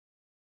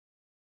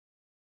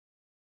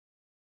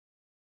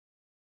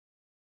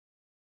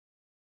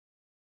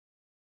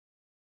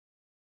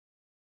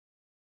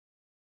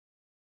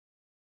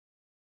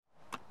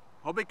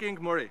HobbyKing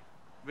Moray.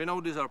 We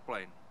know this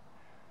airplane.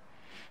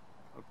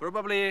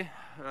 Probably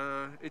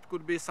it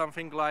could be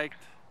something like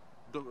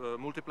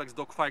multiplex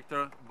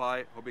dogfighter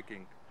by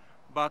HobbyKing,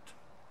 but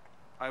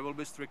I will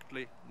be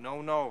strictly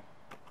no.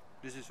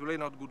 This is really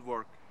not good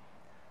work.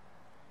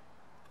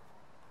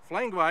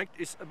 Flying White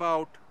is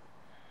about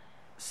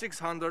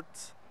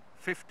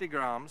 650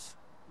 grams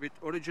with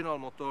original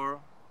motor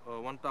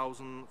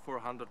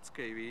 1400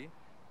 kV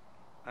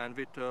and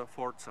with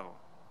 4 cell.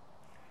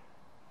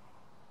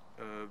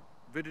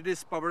 With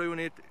this power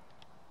unit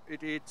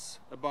it eats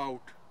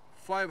about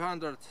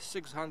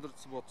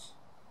 500-600 watts,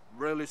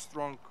 really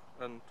strong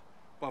and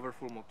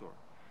powerful motor.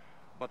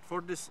 But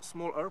for this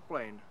small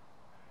airplane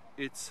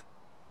it's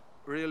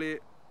really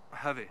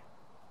heavy.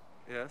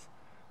 Yes,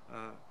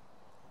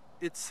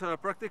 it's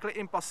practically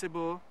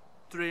impossible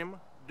to trim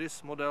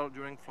this model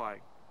during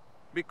flying,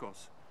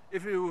 because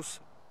if you use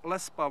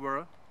less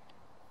power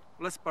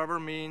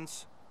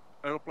means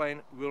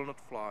airplane will not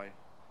fly.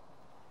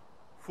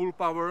 Full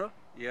power,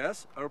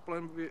 yes,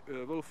 airplane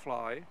will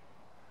fly,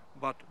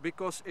 but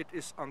because it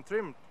is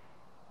untrimmed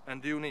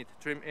and you need to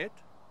trim it,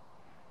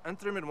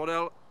 untrimmed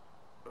model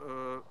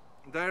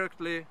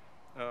directly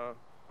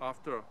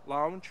after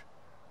launch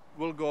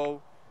will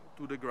go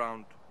to the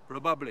ground.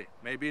 Probably,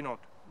 maybe not.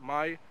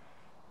 My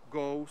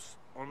goes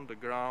on the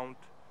ground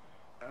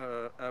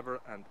ever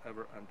and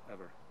ever and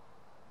ever.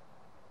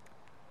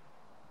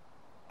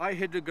 I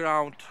hit the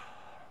ground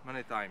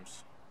many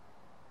times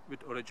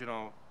with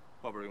original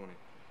power unit.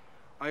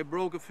 I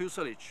broke a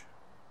fuselage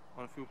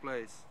on a few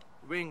places.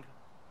 Wing,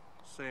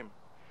 same.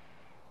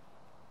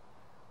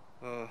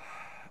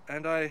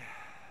 And I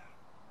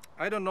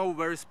don't know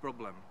where is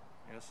problem.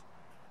 Yes,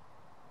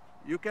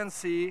 you can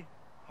see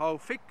how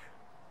thick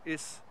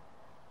is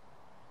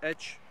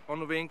edge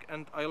on wing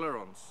and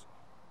ailerons.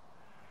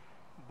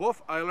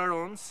 Both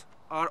ailerons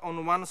are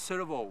on one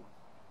servo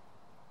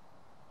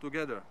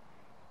together.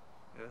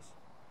 Yes,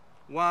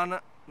 one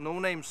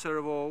no-name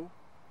servo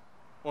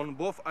on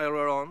both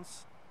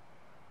ailerons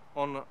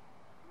on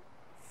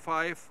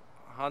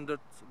 500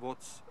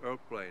 watts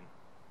airplane.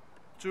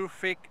 Too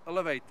thick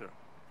elevator.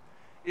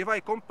 If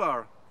I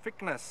compare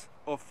thickness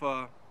of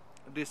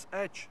this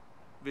edge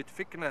with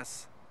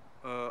thickness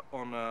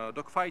on a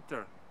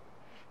dogfighter,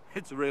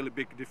 it's really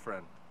big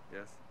difference.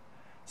 Yes,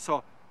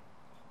 so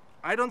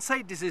I don't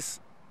say this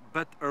is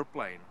bad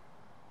airplane.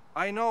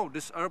 I know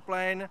this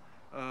airplane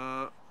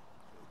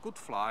could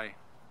fly,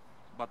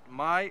 but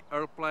my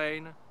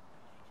airplane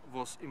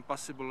was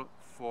impossible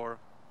for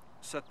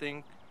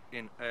setting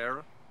in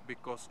air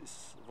because it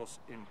was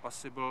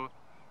impossible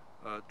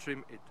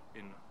trim it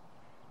in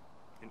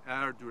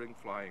air during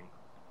flying.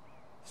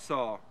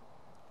 So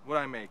what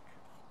I make?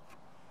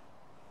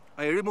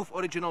 I remove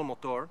original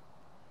motor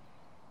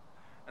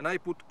and I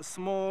put a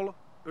small,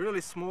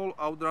 really small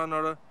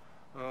outrunner.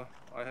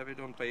 I have it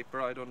on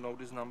paper, I don't know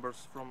these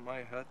numbers from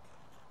my head.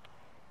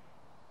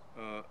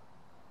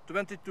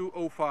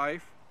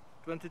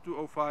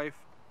 2205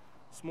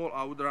 small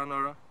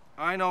outrunner.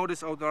 I know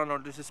this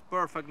outrunner, this is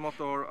perfect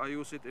motor, I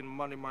use it in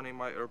many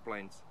my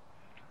airplanes.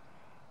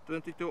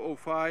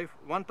 2205,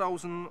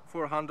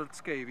 1400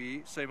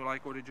 kV, same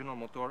like original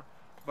motor,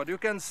 but you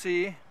can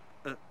see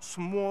a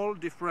small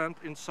difference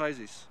in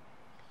sizes.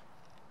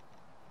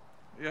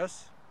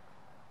 Yes,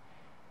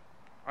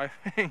 I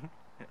think,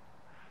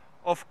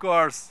 of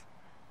course,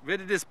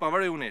 with this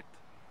power unit,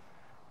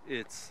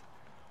 it's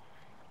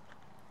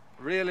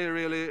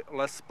really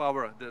less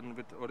power than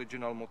with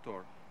original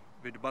motor.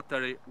 With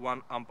battery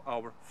 1 amp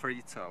hour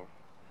 3 cell.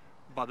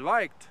 But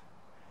weight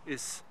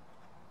is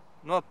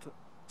not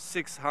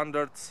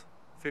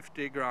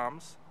 650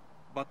 grams,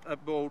 but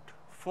about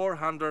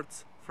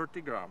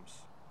 430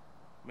 grams,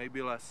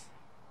 maybe less.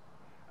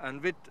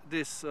 And with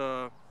this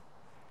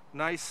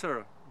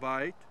nicer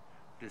weight,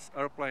 these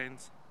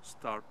airplanes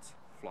start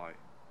fly.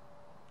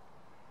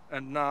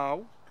 And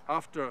now,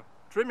 after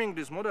trimming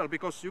this model,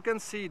 because you can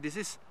see this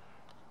is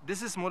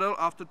model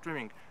after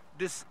trimming.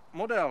 This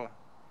model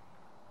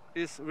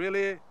is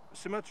really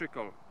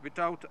symmetrical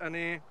without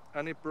any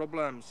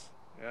problems.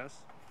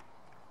 Yes,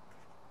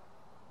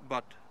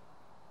 but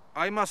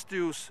I must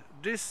use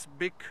this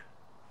big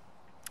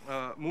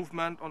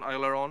movement on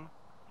aileron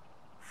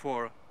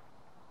for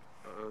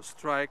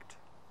striked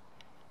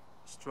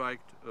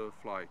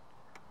flight.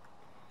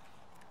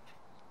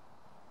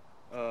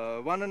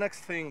 One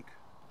next thing,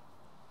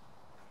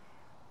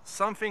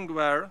 something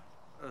here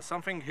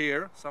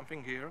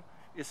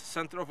is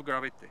center of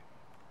gravity,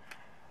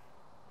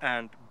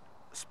 and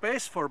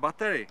space for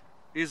battery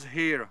is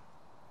here.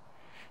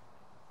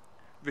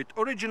 With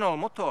original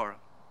motor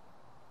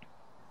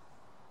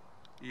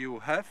you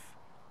have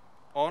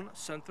on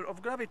center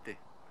of gravity,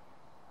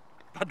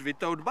 but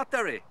without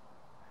battery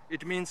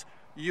it means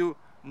you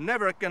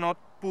never cannot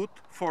put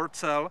 4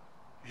 cell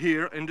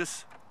here in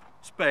this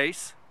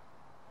space,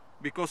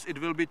 because it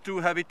will be too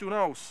heavy to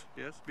nose.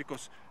 Yes,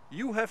 because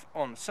you have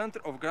on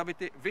center of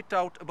gravity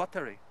without a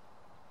battery.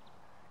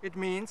 It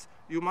means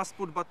you must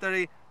put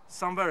battery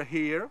somewhere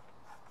here,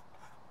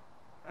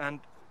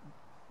 and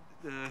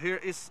here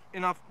is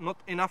not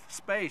enough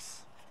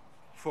space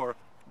for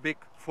big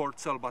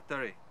 4-cell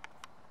battery.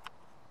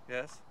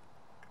 Yes,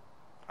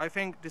 I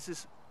think this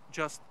is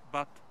just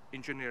bad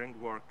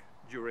engineering work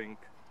during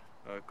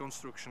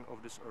construction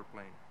of this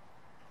airplane.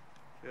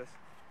 Yes,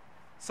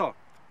 so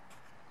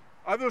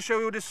I will show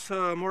you this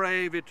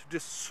Moray with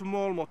this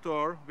small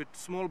motor, with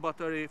small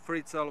battery,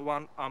 3-cell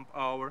 1 amp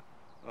hour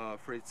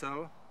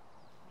 3-cell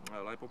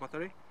LiPo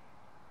battery.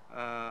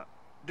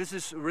 This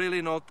is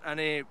really not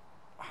any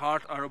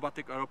hard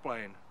aerobatic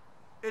aeroplane.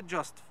 It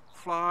just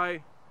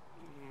fly.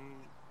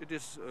 It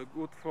is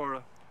good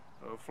for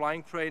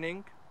flying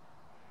training.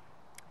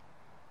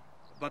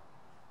 But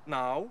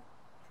now,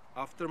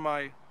 after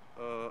my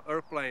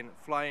airplane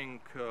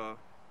flying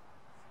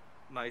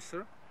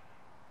nicer,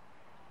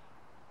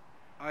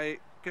 I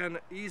can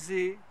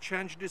easily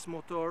change this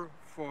motor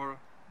for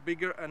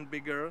bigger and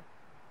bigger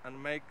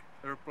and make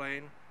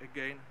airplane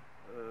again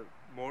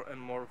more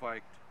and more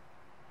wide.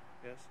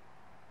 Yes,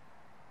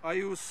 I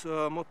use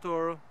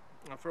motor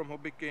from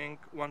HobbyKing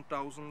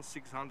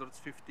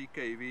 1650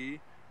 kV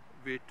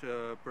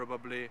with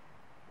probably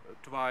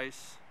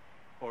twice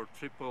or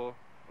triple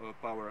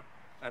power,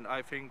 and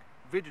I think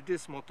with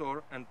this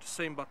motor and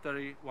same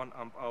battery 1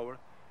 amp hour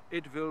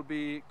it will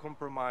be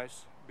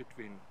compromise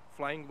between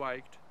flying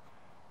wide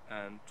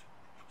and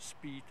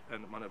speed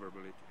and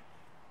maneuverability.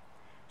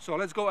 So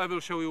let's go, I will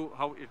show you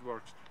how it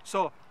works.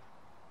 So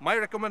my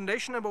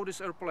recommendation about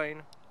this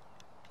airplane,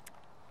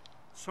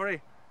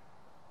 sorry,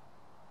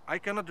 I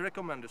cannot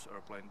recommend this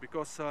airplane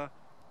because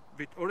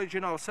with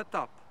original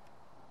setup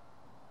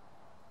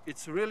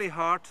it's really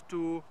hard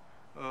to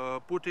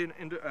put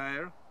in the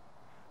air,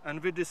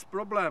 and with this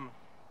problem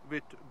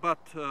with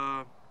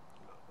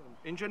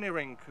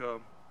engineering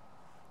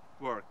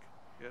work,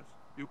 yes,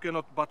 you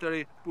cannot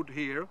battery put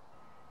here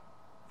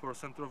for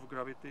center of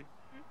gravity.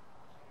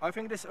 I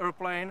think this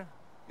airplane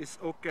is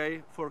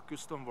okay for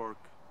custom work.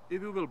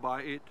 If you will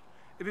buy it,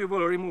 if you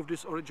will remove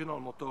this original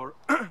motor,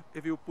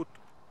 if you put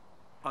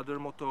other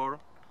motor,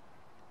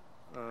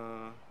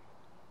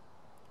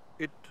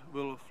 it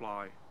will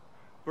fly.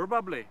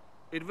 Probably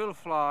it will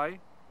fly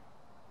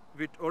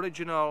with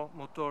original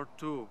motor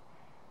too,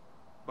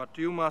 but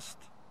you must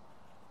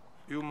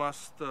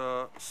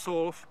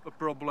solve a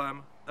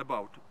problem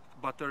about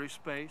battery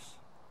space,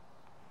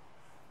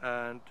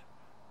 and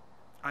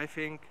I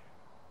think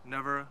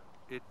never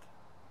it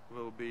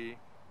will be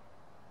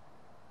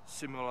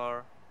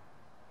similar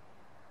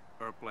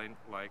airplane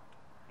like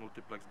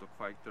multiplex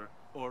dogfighter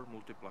or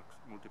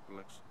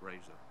multiplex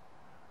Razor.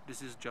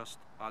 This is just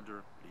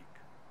other league.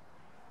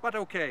 But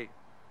okay,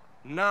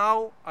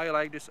 now I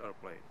like this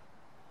airplane.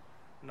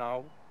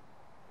 Now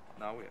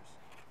yes.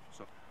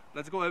 So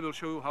let's go, I will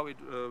show you how it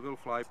will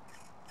fly.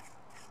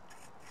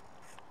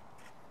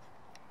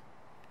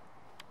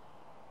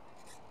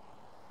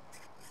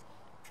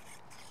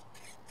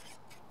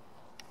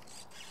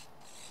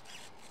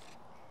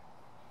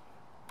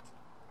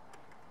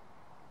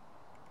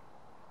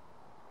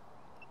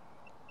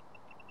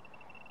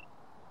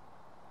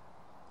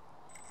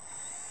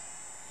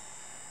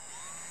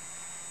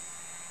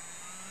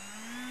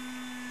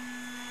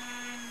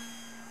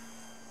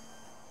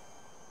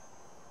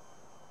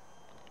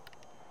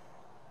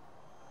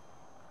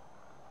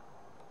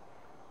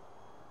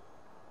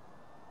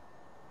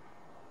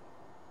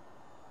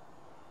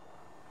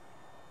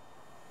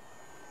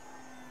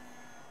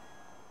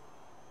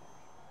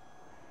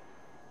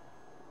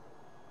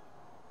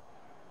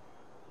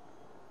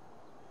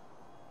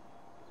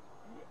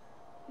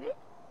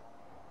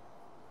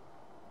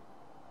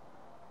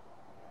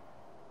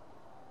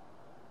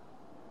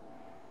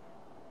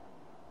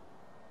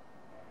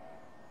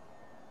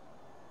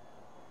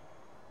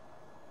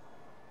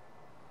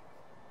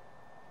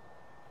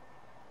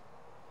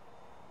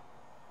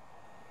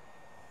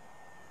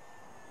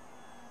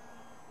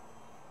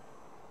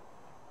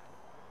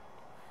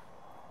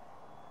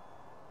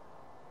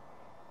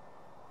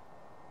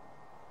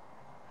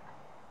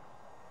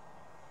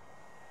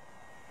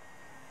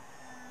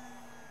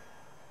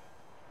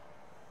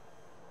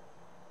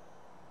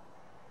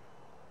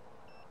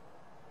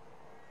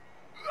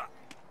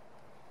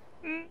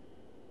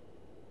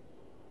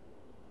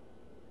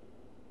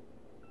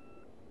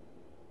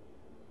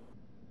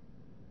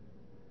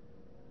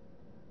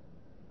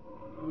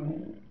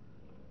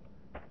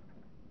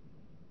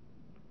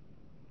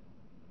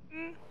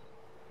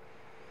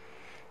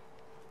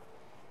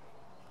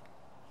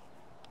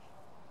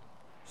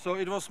 So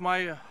it was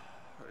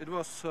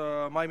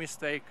my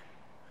mistake.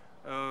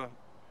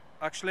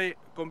 Actually,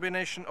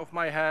 combination of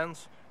my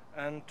hands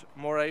and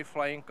Moray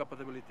flying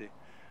capability.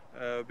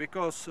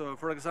 Because,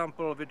 for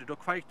example, with the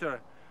dogfighter,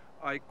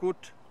 I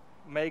could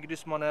make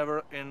this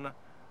maneuver in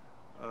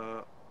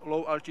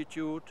low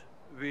altitude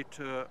with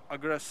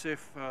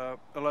aggressive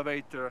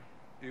elevator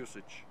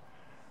usage.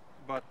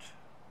 But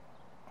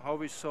how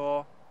we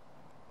saw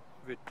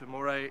with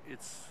Moray,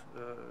 it's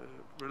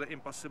really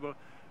impossible.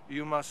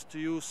 You must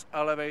use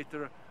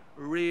elevator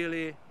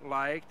really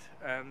light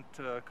and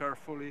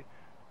carefully.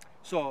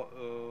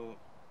 So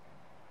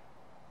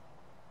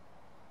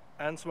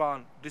And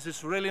Swan, this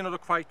is really not a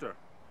fighter.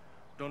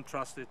 Don't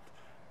trust it.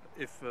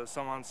 If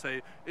someone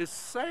say it's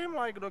same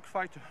like dog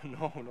fighter,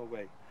 no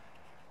way.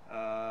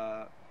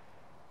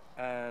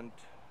 And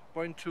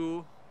point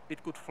 2,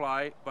 it could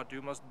fly, but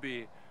you must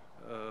be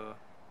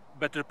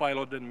better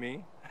pilot than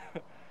me.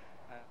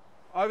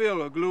 I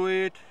will glue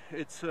it.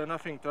 It's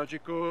nothing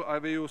tragical. I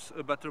will use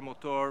a better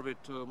motor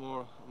with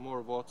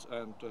more watts,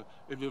 and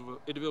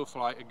it will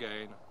fly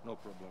again, no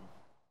problem.